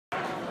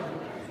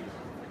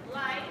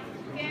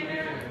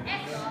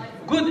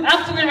Good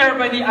afternoon,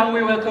 everybody, and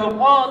we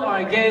welcome all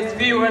our guests,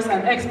 viewers,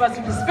 and experts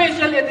to the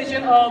special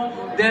edition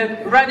of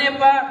the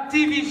RANEPA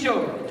TV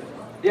show.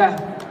 Yeah,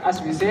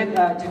 as we said,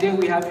 today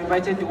we have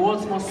invited the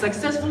world's most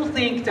successful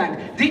think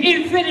tank, the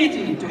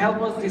Infinity, to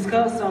help us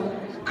discuss some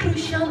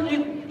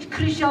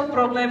crucial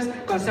problems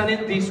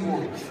concerning this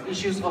world.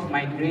 Issues of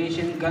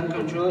migration, gun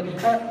control.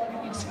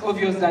 It's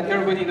obvious that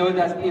everybody knows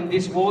that in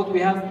this world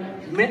we have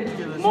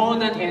more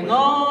than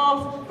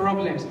enough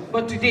problems.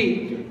 But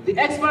today, the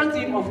expert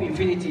team of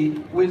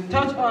Infinity will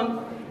touch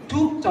on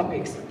two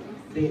topics: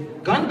 the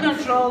gun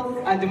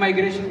control and the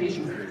migration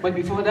issue. But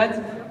before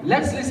that,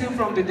 let's listen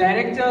from the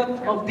director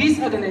of this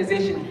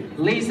organization,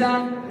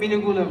 Lisa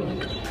Minugulam.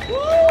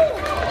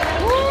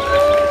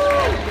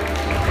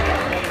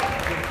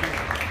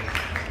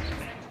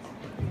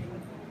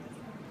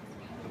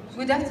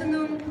 Good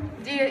afternoon,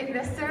 dear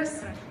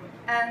investors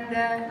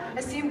and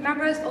esteemed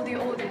members of the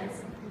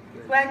audience.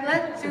 We are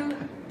glad to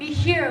be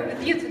here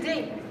with you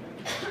today.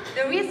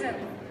 The reason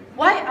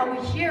why are we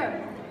here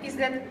is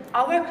that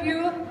our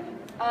crew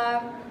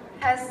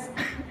has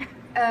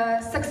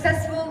a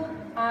successful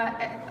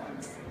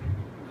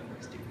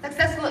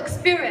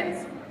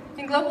experience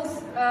in global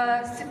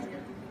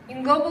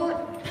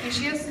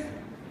issues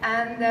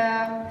and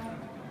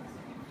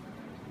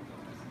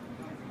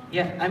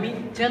yeah, I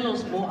mean, tell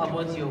us more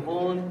about your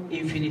own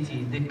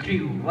Infinity, the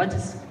crew.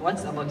 What's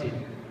about it?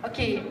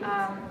 Okay,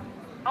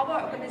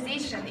 our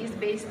organization is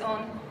based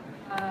on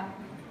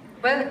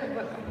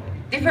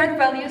different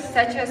values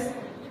such as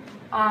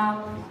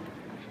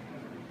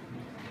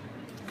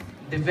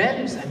the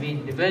values. I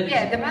mean, the values.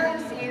 Yeah, the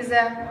values is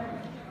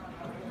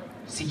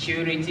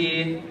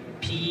security,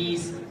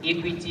 peace,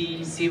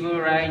 equity, civil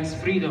rights,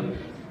 freedom.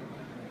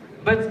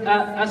 But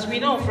as we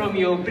know from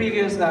your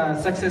previous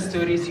success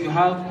stories, you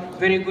have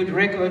very good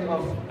record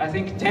of, I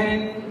think,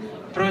 10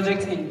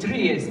 projects in 3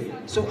 years.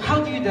 So how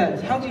do you do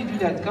that? How do you do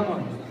that? Come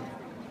on,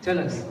 tell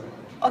us.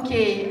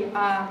 Okay,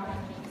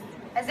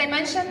 as I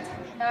mentioned,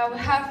 we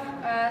have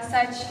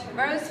such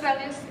various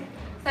values,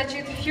 such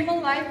as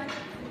human life,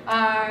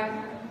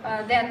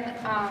 then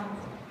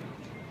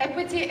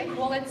equity,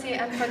 equality,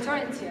 and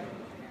fraternity.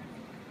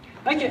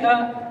 Okay,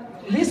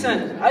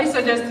 listen, I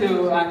suggest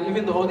to, and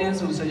even the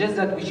audience will suggest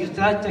that we should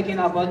start talking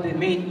about the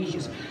main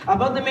issues.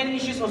 About the main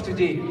issues of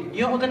today.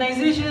 Your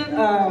organization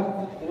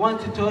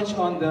want to touch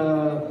on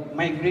the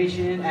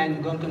migration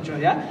and gun control,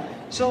 yeah?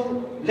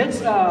 So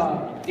let's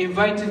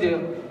invite to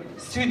the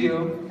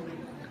studio.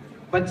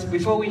 But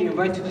before we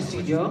invite to the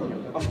studio,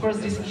 of course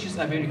these issues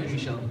are very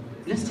crucial.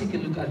 Let's take a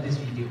look at this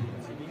video.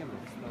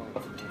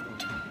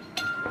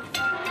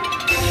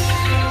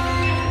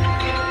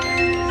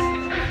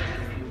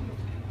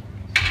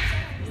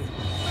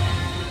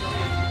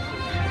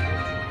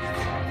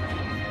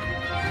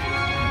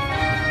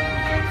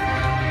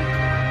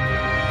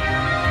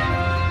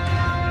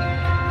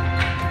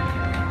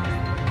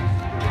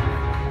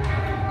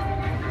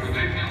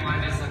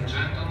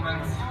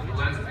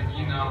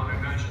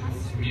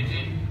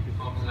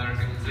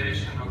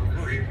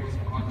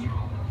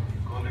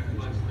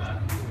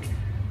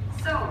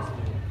 So,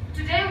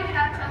 today we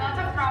have a lot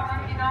of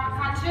problems in our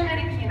country,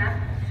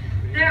 Argentina.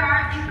 There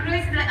are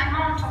increased the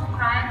amount of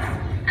crimes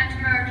and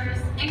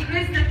murders,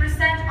 increased the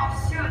percent of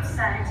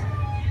suicide.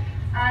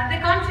 The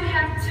country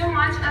has too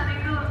much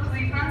illegal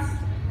weapons,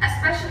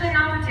 especially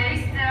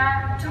nowadays. There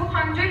are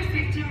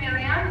 250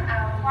 million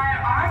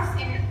firearms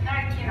in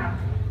Argentina.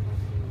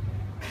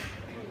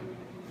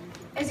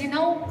 As you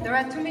know, there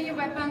are too many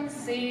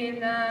weapons in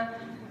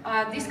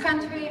this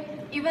country.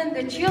 Even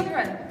the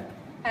children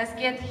has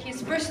get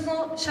his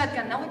personal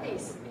shotgun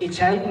nowadays. A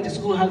child in the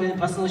school having a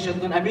personal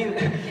shotgun. I mean,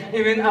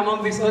 even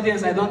among this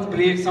audience, I don't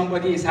believe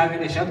somebody is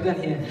having a shotgun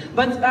here.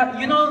 But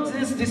you know,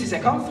 since this is a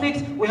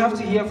conflict, we have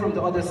to hear from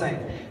the other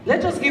side.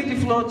 Let us give the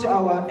floor to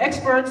our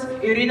experts,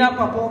 Irina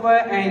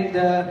Popova and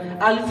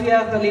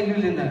Alfia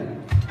Khalilulina.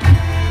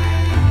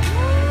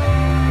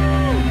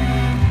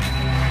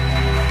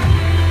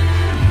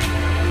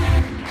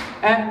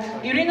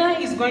 Irina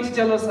is going to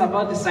tell us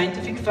about the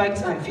scientific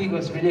facts and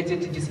figures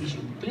related to this issue.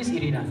 Please,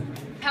 Irina.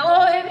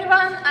 Hello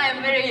everyone, I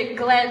am very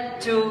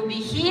glad to be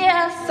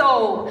here.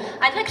 So,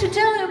 I'd like to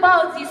tell you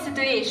about this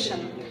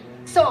situation.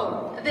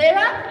 So, there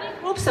are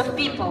 3 groups of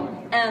people,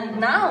 and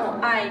now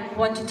I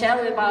want to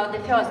tell you about the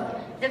first.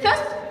 The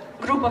first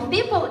group of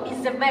people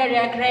is a very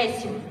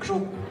aggressive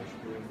group.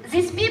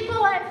 These people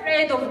are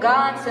afraid of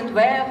guns and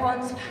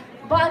weapons,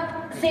 but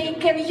they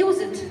can use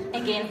it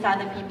against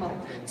other people.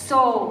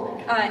 So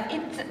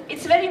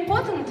it's very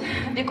important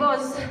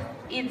because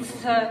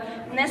it's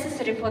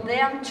necessary for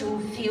them to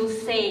feel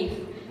safe.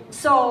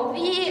 So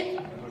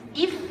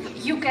if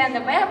you can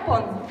a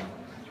weapon,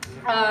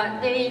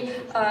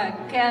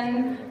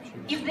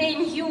 if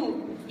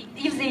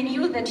they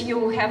knew that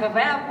you have a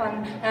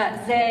weapon,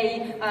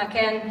 they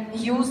can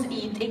use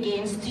it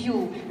against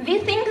you. We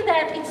think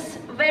that it's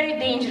a very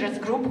dangerous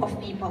group of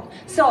people.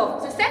 So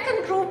the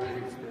second group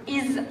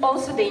is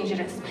also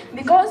dangerous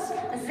because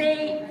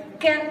they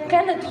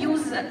cannot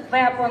use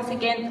weapons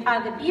against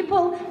other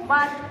people,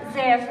 but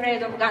they're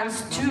afraid of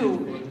guns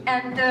too.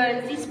 And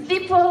these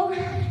people,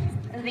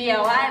 their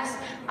lives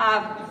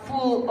are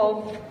full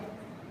of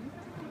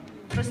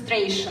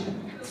frustration.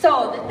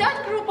 So the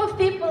third group of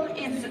people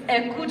is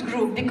a good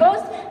group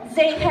because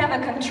they have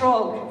a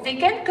control. They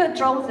can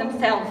control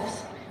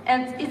themselves.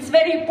 And it's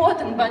very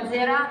important, but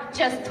there are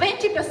just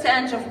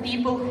 20% of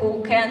people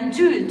who can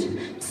do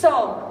it.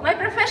 So my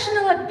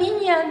professional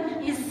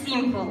opinion is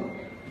simple.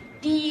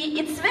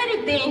 It's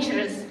very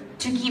dangerous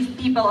to give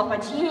people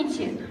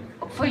opportunity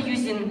for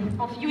using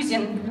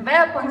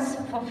weapons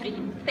for free.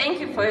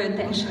 Thank you for your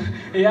attention.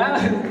 Yeah,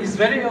 it's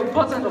very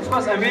important, of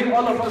course. I mean,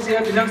 all of us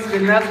here belong to the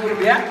last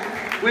group, yeah?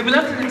 We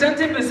belong to the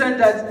 20%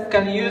 that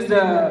can use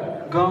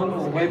the gun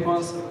or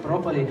weapons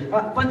properly.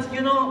 But you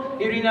know,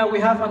 Irina,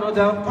 we have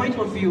another point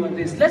of view on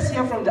this. Let's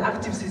hear from the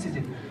active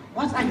citizen.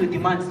 What are your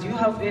demands? Do you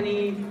have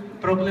any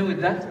problem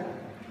with that?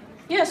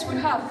 Yes, we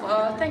have.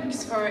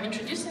 Thanks for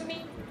introducing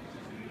me.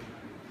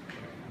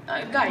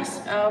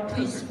 Guys,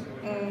 please.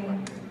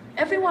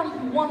 Everyone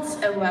who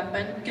wants a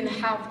weapon can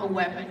have a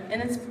weapon,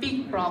 and it's a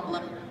big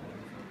problem.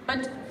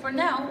 But for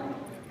now,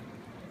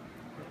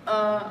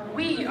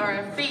 we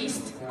are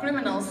faced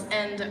criminals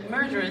and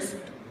murderers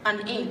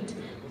unaimed.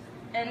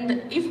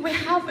 And if we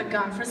have a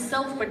gun for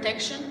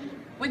self-protection,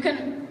 we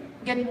can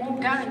get more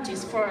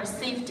guarantees for our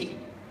safety.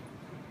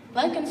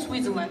 Like in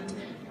Switzerland,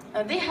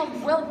 they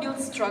have well-built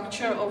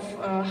structure of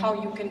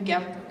how you can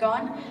get a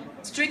gun,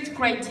 strict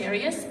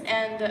criteria,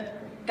 and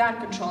gun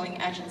controlling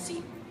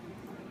agency.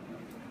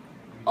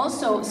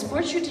 Also,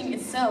 sport shooting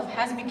itself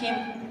has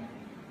become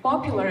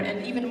popular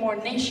and even more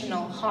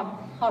national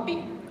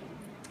hobby.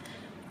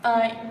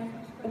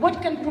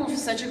 What can prove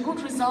such a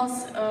good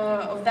results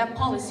of that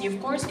policy? Of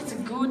course, it's a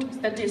good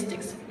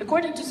statistics.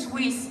 According to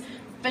Swiss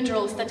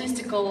Federal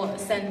Statistical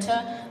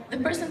Center, the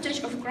percentage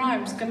of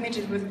crimes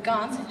committed with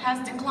guns has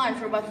declined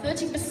for about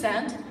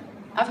 30%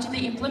 after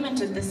they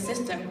implemented this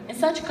system. In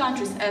such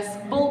countries as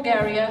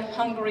Bulgaria,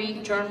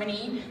 Hungary,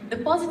 Germany, the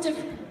positive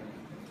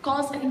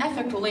cause and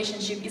effect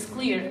relationship is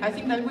clear. I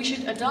think that we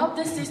should adopt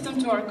this system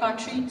to our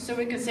country so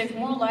we can save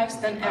more lives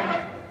than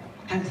ever.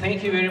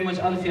 Thank you very much,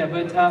 Alfia.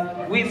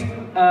 But we've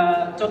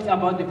talked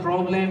about the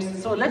problems.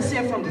 So let's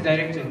hear from the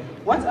director.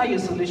 What are your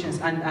solutions,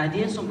 and are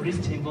there some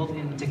risks involved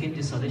in taking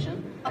this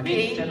solution?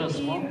 Okay, tell us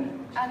more.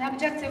 in an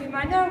objective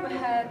manner, we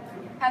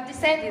have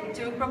decided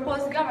to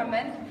propose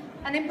government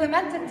an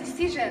implemented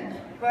decision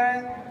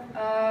where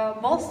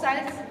both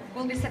sides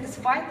will be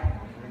satisfied.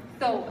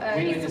 So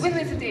it's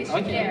win-win situation.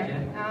 Okay,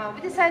 here. okay.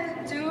 We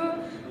decided to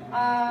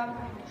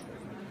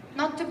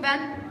not to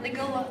ban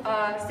legal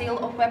sale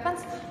of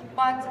weapons,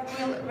 but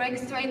will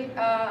register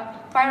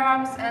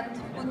firearms and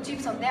put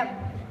chips on them.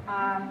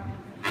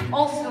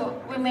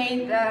 Also, we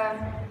made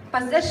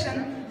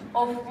possession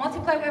of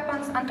multiple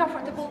weapons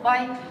uncomfortable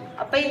by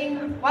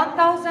paying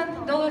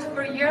 $1,000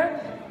 per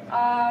year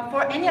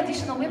for any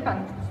additional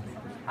weapon.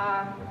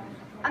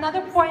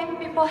 Another point,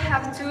 people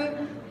have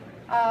to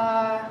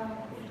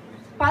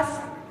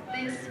pass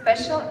this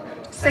special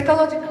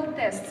psychological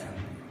test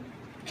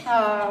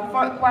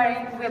for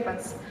acquiring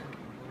weapons.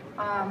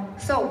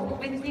 So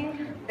we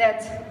think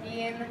that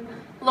in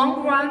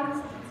long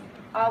run,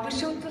 we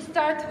should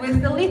start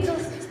with the little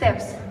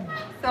steps.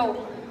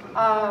 So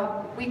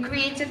we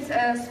created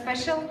a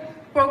special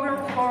program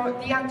for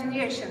the young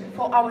generation,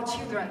 for our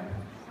children.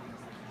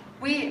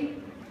 We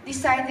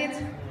decided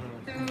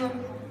to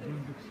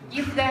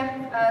give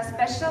them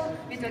special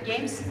video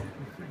games,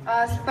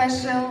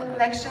 special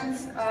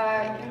lections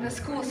in the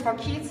schools for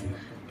kids,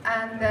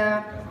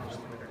 and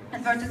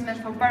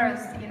advertisement for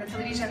parents in the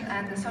television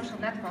and the social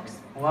networks.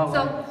 Wow.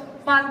 So,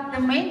 but the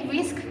main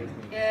risk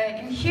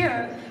in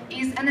here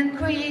is an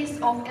increase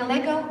of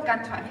illegal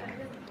gun traffic.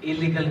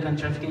 Illegal gun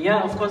trafficking.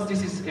 Yeah, of course,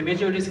 this is a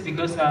major risk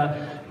because,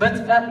 but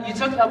you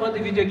talked about the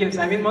video games.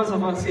 I mean, most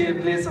of us here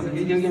play some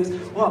video games.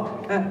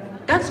 Wow,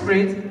 that's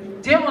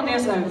great. Dear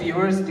audience and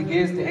viewers, the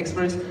guests, the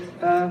experts,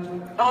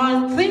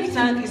 our think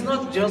tank is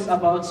not just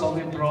about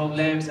solving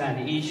problems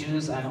and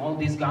issues and all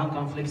this gun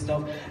conflict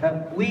stuff.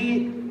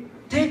 We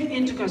take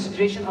into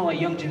consideration our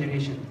young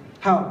generation.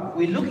 How?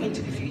 We look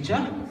into the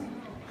future,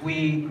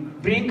 we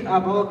bring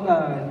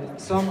about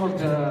some of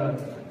the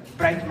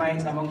bright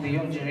minds among the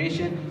young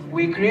generation,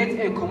 we create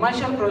a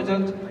commercial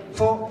product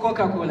for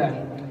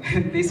Coca-Cola.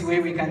 This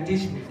way we can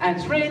teach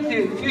and train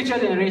the future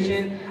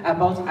generation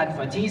about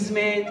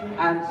advertisement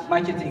and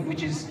marketing,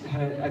 which is,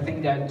 I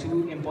think, there are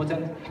two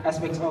important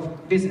aspects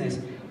of business.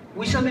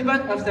 We shall be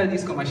back after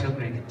this commercial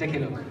break. Take a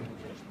look.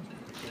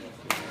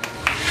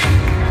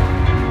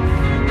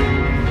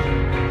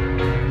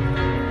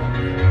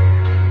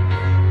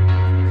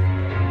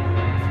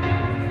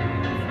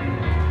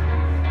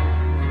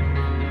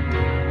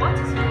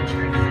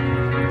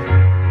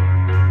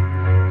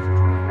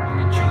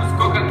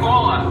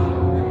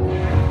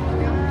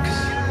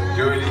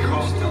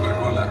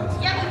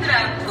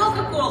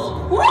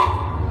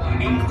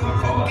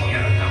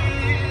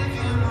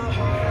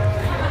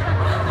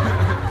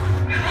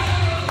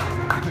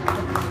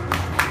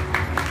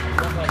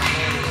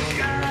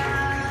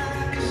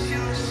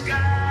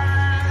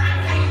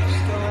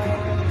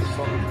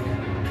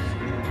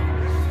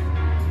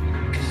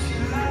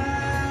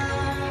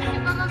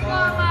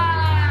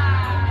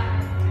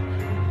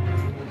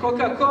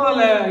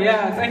 Coca-Cola.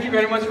 Yeah, thank you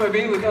very much for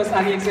being with us,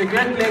 and it's a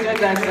great pleasure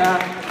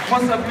that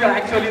most of you are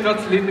actually not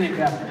sleeping.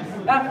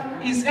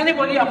 Is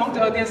anybody among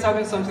the audience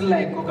having something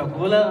like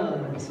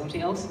Coca-Cola or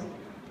something else?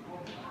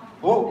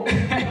 Oh,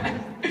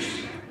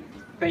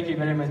 thank you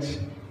very much.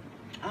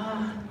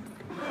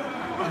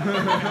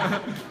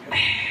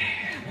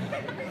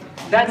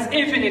 That's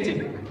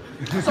infinity.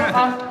 So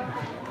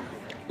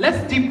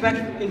let's deep back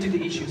into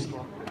the issues.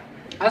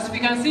 As we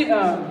can see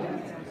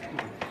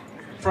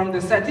from the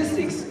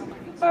statistics,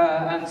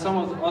 and some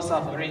of us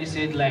have already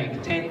said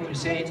like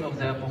 10% of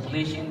the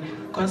population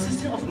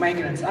consisting of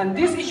migrants. And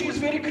this issue is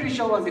very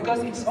crucial one because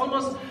it's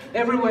almost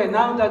everywhere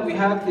now that we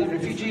have the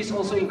refugees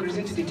also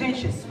increasing to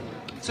detention.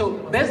 So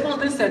based on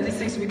these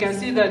statistics, we can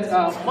see that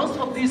most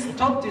of these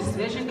top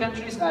destination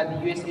countries are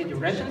the USA, the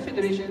Russian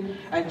Federation,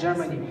 and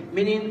Germany,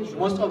 meaning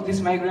most of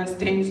these migrants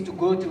tend to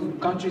go to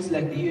countries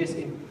like the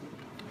USA.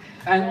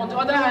 And on the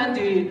other hand,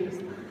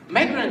 the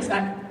migrants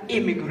are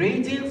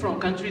immigrating from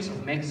countries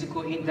of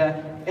Mexico,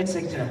 India,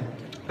 etc.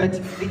 But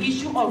the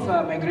issue of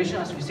migration,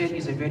 as we said,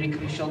 is a very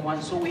crucial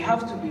one, so we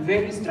have to be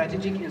very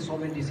strategic in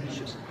solving these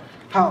issues.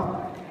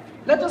 How?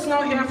 Let us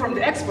now hear from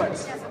the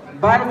experts.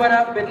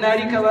 Barbara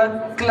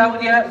Bednarikova,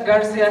 Claudia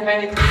Garcia,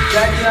 and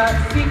Dania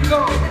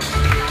Pico.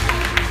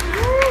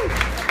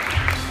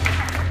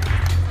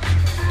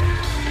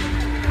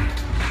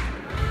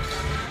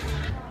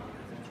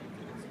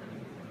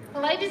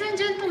 Ladies and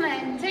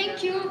gentlemen,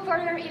 thank you for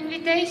your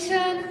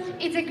invitation.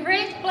 It's a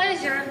great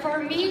pleasure for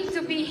me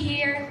to be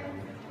here.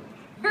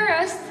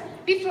 First,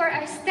 before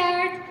I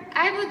start,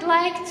 I would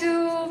like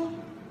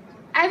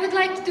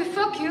to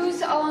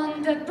focus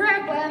on the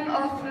problem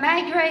of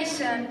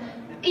migration.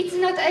 It's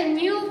not a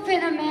new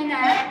phenomenon,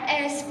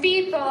 as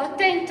people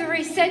tend to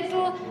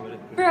resettle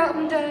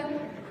from the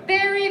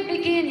very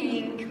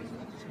beginning.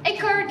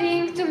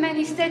 According to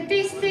many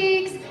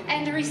statistics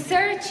and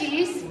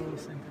researches,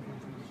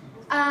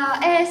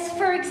 as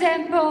for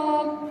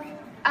example,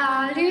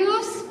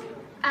 Lewis'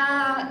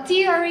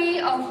 theory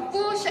of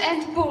push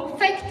and pull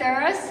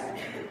factors,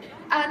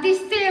 this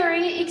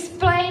theory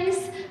explains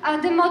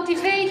the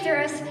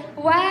motivators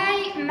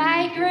why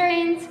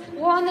migrants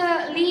want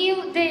to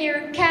leave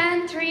their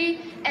country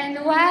and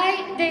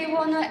why they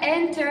want to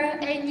enter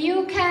a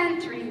new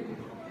country.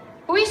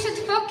 We should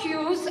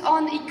focus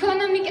on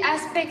economic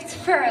aspects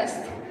first.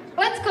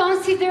 Let's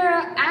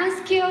consider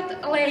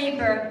unskilled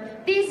labor.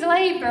 This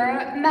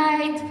labor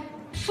might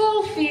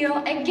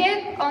fulfill a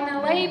gap on the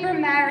labor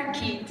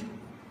market.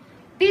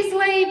 This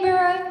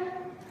labor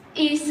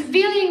is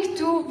willing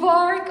to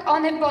work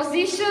on a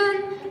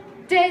position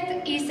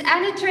that is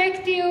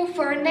unattractive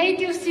for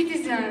native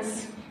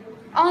citizens.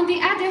 On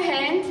the other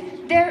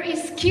hand, there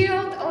is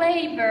skilled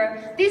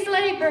labor. This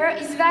labor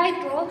is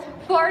vital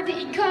for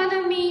the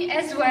economy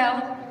as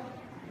well.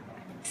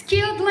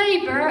 Skilled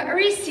labor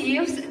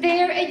receives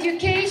their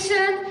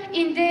education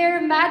in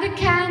their mother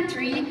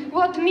country,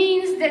 what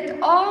means that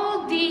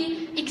all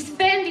the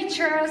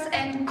expenditures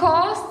and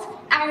costs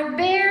are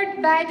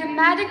borne by the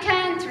mother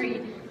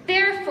country.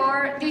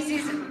 Therefore, this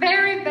is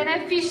very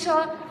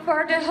beneficial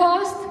for the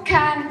host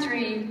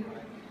country.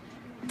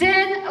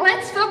 Then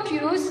let's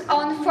focus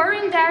on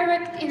foreign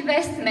direct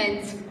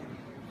investments.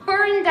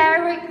 Foreign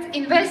direct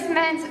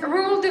investments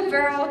rule the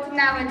world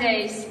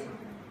nowadays.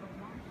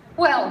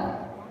 Well,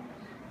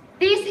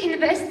 these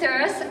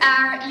investors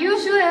are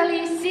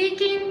usually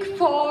seeking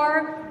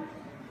for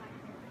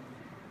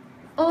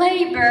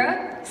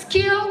labor,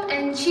 skilled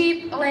and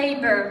cheap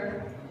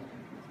labor.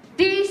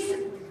 This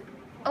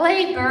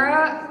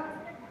labor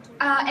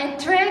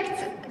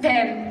attracts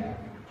them.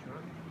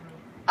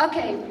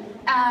 Okay,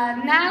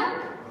 now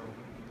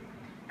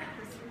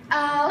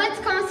let's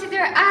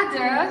consider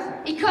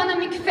other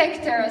economic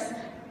factors.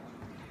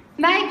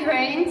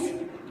 Migrants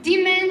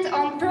demand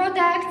on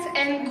products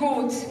and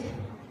goods.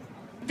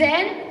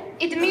 Then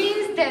it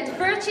means that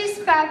purchase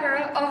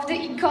power of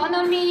the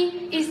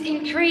economy is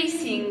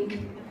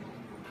increasing.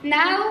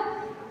 Now,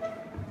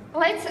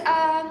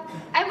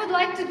 I would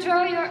like to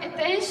draw your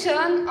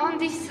attention on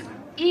this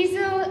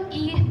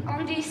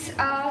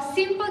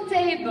simple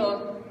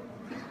table.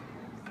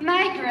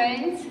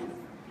 Migrants,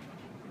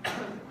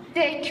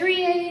 they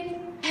create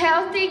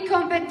healthy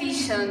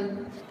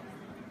competition.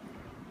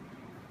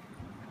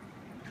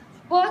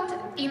 What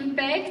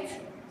impacts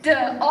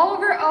the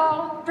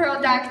overall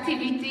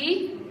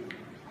productivity?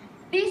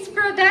 This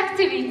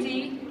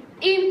productivity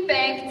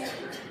impacts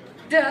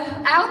the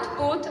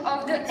output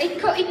of the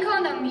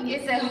economy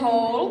as a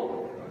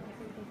whole,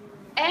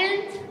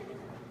 and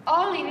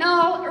all in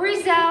all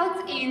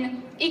results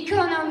in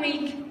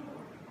economic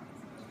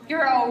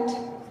growth.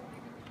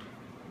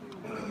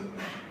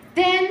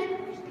 Then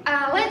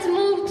let's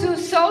move to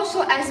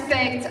social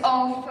aspects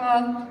of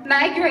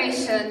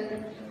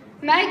migration.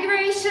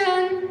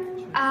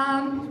 Migration,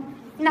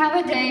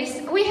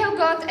 nowadays we have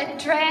got a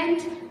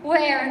trend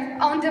where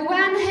on the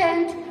one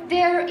hand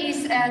there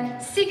is a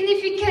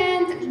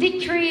significant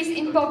decrease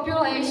in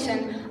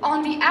population.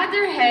 On the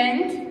other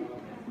hand,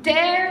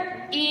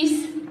 there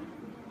is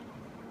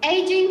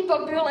aging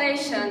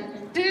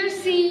population. Do you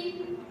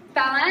see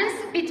balance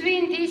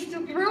between these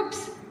two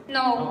groups?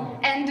 No.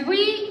 And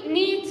we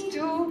need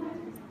to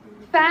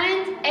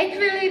find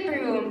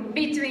equilibrium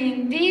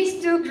between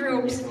these two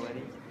groups.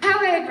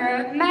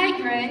 However,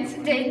 migrants,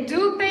 they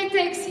do pay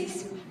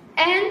taxes,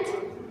 and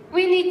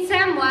we need to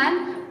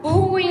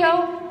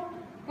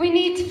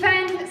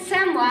find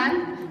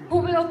someone who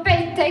will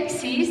pay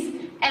taxes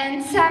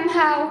and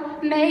somehow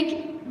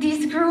make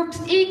these groups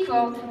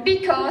equal,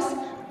 because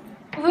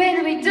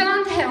when we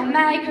don't have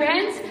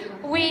migrants,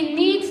 we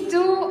need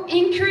to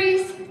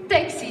increase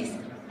taxes,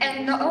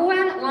 and no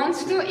one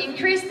wants to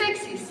increase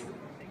taxes.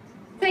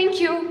 Thank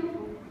you.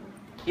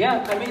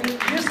 Yeah, I mean,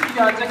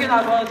 you are talking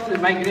about the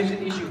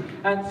migration issue,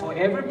 and for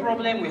every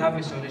problem we have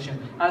a solution.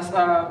 As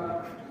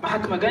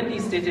Mahatma Gandhi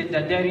stated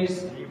that there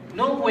is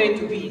no way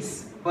to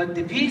peace, but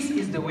the peace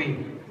is the way.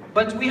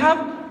 But we have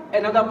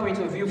another point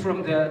of view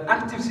from the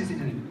active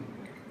citizen.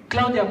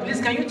 Claudia,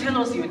 please, can you tell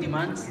us your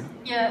demands?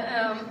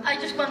 Yeah, I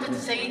just wanted to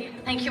say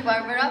thank you,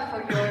 Barbara,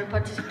 for your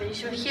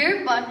participation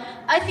here, but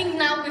I think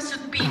now we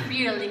should be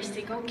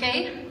realistic,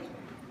 okay?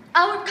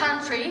 Our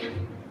country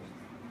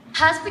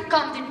has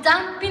become the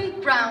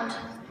dumping ground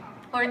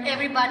for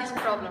everybody's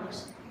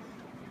problems.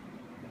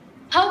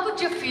 How would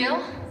you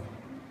feel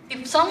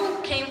if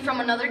someone came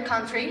from another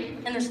country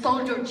and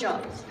stole your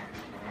jobs?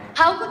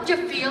 How would you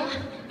feel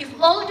if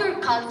all your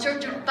culture,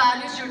 your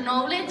values, your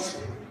knowledge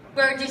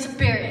were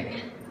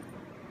disappearing?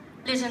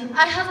 Listen,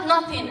 I have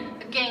nothing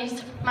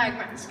against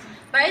migrants,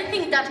 but I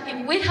think that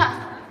if we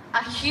have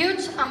a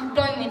huge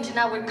employment in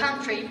our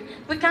country,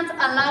 we can't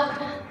allow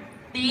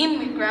the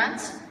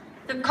immigrants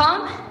to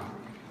come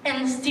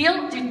and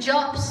steal the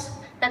jobs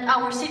that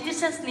our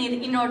citizens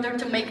need in order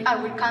to make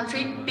our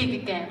country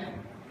big again.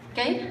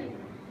 Okay?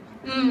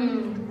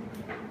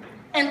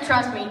 And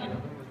trust me,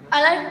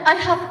 I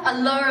have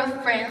a lot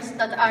of friends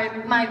that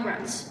are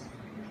migrants,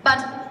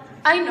 but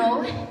I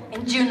know,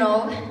 and you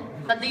know,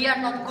 that they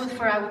are not good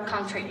for our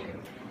country.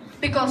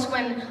 Because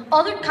when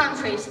other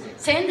countries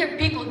send their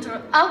people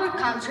to our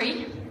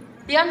country,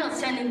 they are not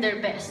sending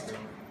their best.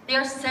 They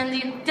are not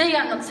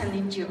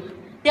sending you.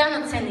 They are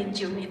not sending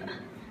you either.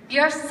 They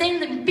are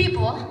sending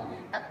people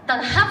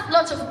that have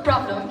lots of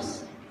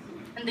problems,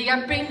 and they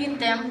are bringing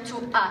them to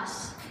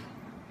us.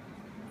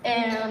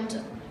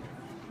 And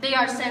they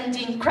are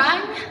sending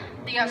crime,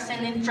 they are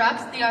sending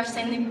drugs, they are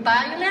sending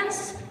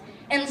violence,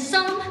 and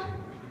some,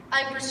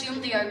 I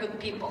presume they are good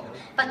people.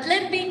 But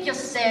let me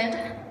just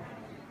say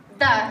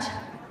that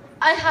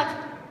I have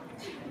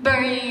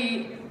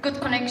very good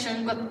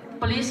connection with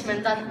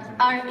policemen that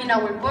are in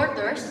our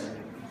borders,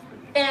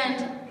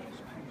 and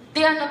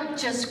they are not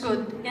just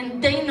good,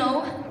 and they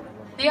know,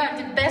 they are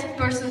the best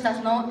persons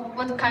that know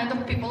what kind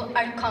of people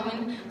are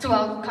coming to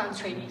our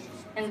country.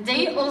 And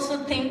they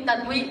also think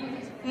that we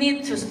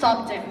need to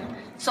stop them.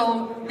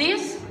 So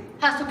this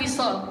has to be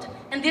solved,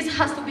 and this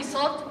has to be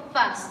solved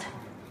fast.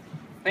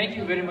 Thank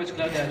you very much,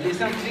 Claudia.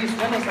 Lisa, please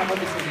tell us about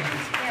the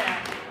solutions. Yeah,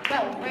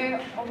 well, we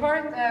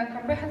offered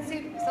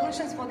comprehensive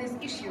solutions for this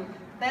issue.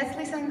 Let's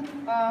listen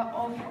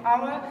of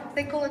our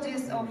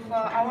psychologists of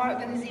our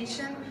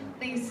organization.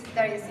 Please,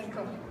 Daria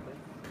Sinko.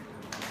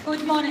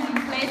 Good morning,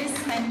 ladies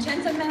and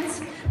gentlemen.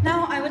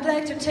 Now I would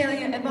like to tell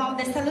you about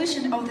the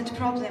solution of that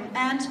problem.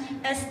 And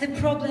as the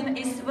problem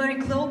is very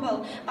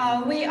global,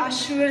 we are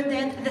sure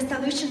that the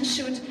solution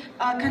should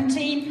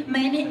contain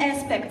many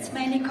aspects,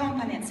 many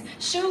components.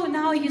 So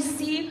now you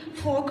see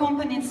 4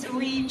 components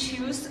we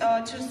choose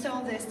to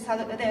solve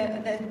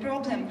the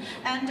problem.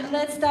 And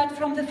let's start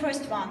from the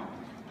first one.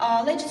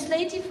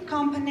 Legislative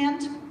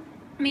component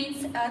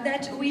means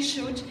that we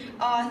should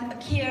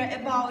care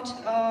about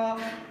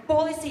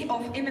policy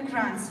of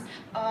immigrants.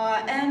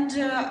 And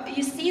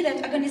you see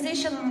that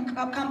organizational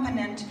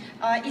component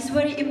is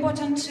very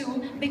important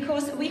too,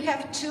 because we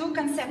have 2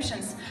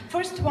 conceptions.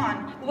 First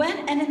one,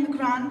 when an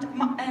immigrant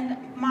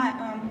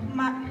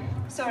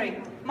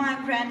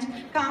migrant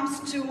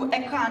comes to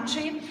a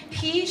country,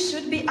 he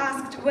should be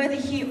asked whether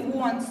he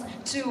wants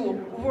to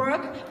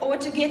work or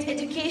to get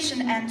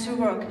education and to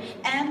work.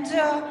 And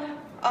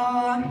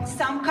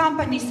some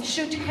companies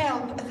should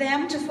help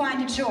them to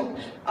find a job.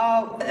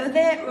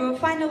 The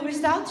final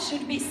result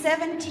should be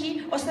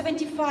 70 or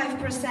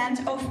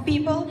 75% of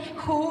people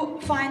who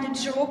find a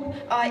job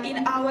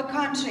in our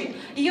country.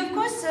 Of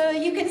course,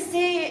 you can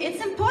say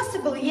it's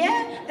impossible,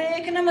 yeah? The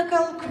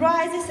economical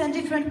crisis and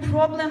different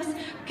problems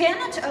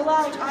cannot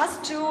allow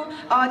us to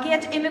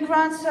get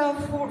immigrants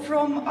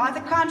from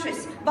other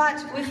countries,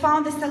 but we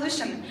found a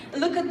solution.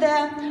 Look at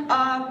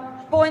the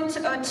Point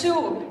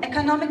 2,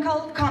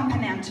 economical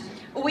component.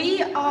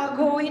 We are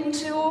going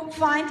to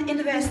find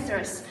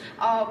investors.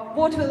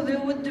 What will we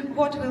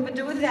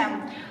do with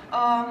them?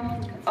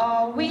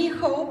 We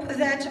hope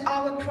that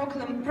our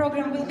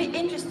program will be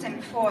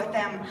interesting for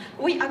them.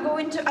 We are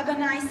going to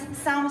organize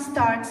some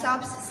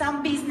startups,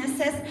 some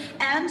businesses,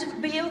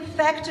 and build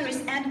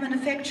factories and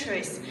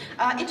manufacturers.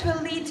 It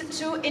will lead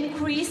to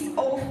increase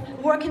of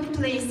working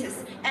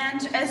places,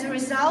 and as a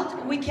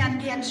result, we can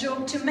get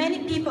job to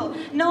many people,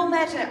 no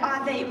matter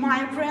are they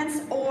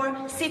migrants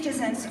or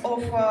citizens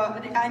of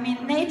I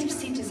mean native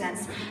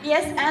citizens.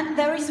 Yes, and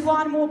there is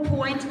one more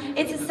point,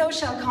 it's a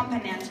social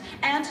component.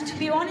 And to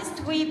be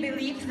honest, we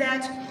believe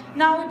that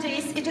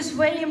nowadays it is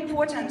very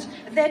important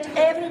that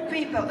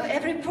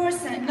every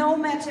person, no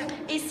matter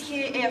is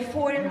he a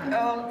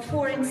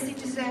foreign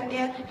citizen,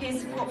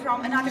 he's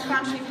from another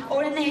country,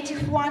 or a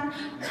native one,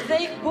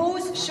 they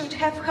both should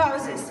have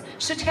houses,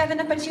 should have an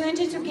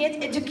opportunity to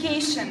get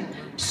education,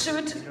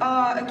 should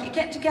have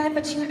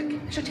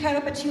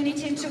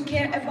opportunity to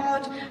care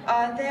about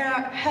their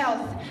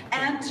health.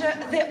 And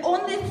the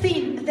only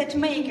thing that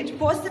make it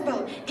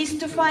possible is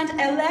to find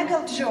a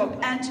legal job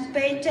and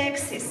pay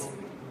taxes.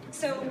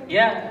 So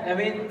yeah, I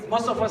mean,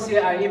 most of us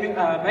here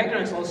are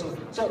migrants also.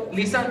 So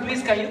Lisa,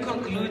 please can you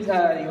conclude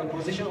your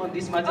position on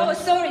this matter? Oh,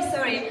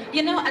 sorry.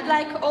 You know, I'd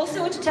like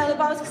also to tell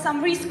about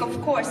some risk, of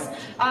course.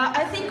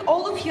 I think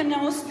all of you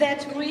knows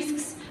that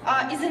risks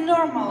is a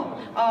normal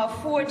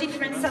for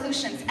different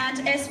solutions.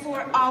 And as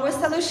for our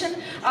solution,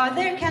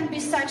 there can be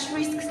such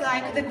risks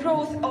like the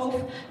growth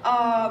of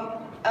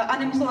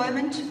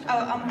unemployment,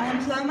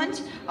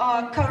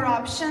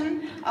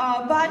 corruption,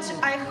 but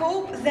I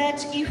hope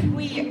that if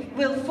we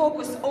will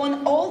focus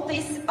on all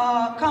these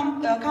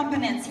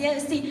components,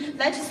 yes, the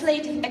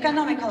legislative,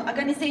 economical,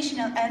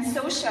 organizational and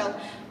social,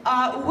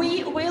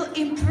 we will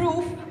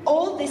improve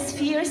all the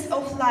spheres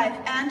of life,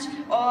 and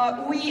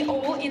we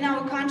all in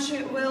our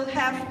country will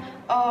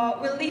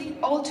live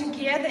all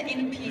together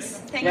in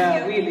peace. Thank you.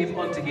 Yeah, we live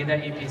all together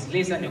in peace.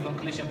 Lisa, your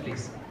conclusion,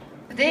 please.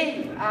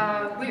 Today,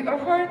 we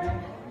offered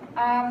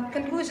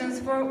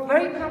conclusions for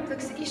very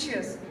complex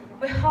issues.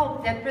 We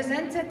hope that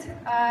presented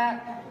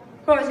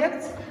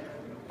projects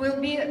will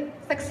be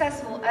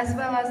successful as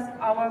well as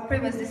our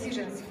previous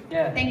decisions.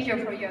 Yeah. Thank you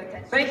for your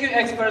attention. Thank you,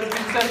 experts,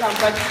 visitors, and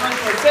participants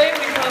for staying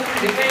with us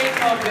to the end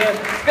of the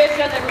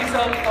special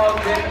episode of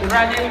the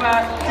RANEPA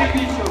TV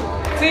show.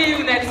 See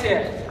you next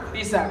year.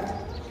 Peace out.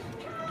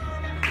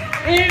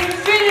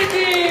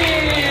 Infinity!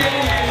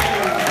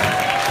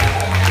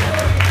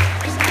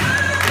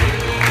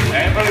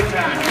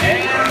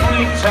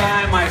 Every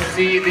time I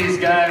see these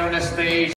guys.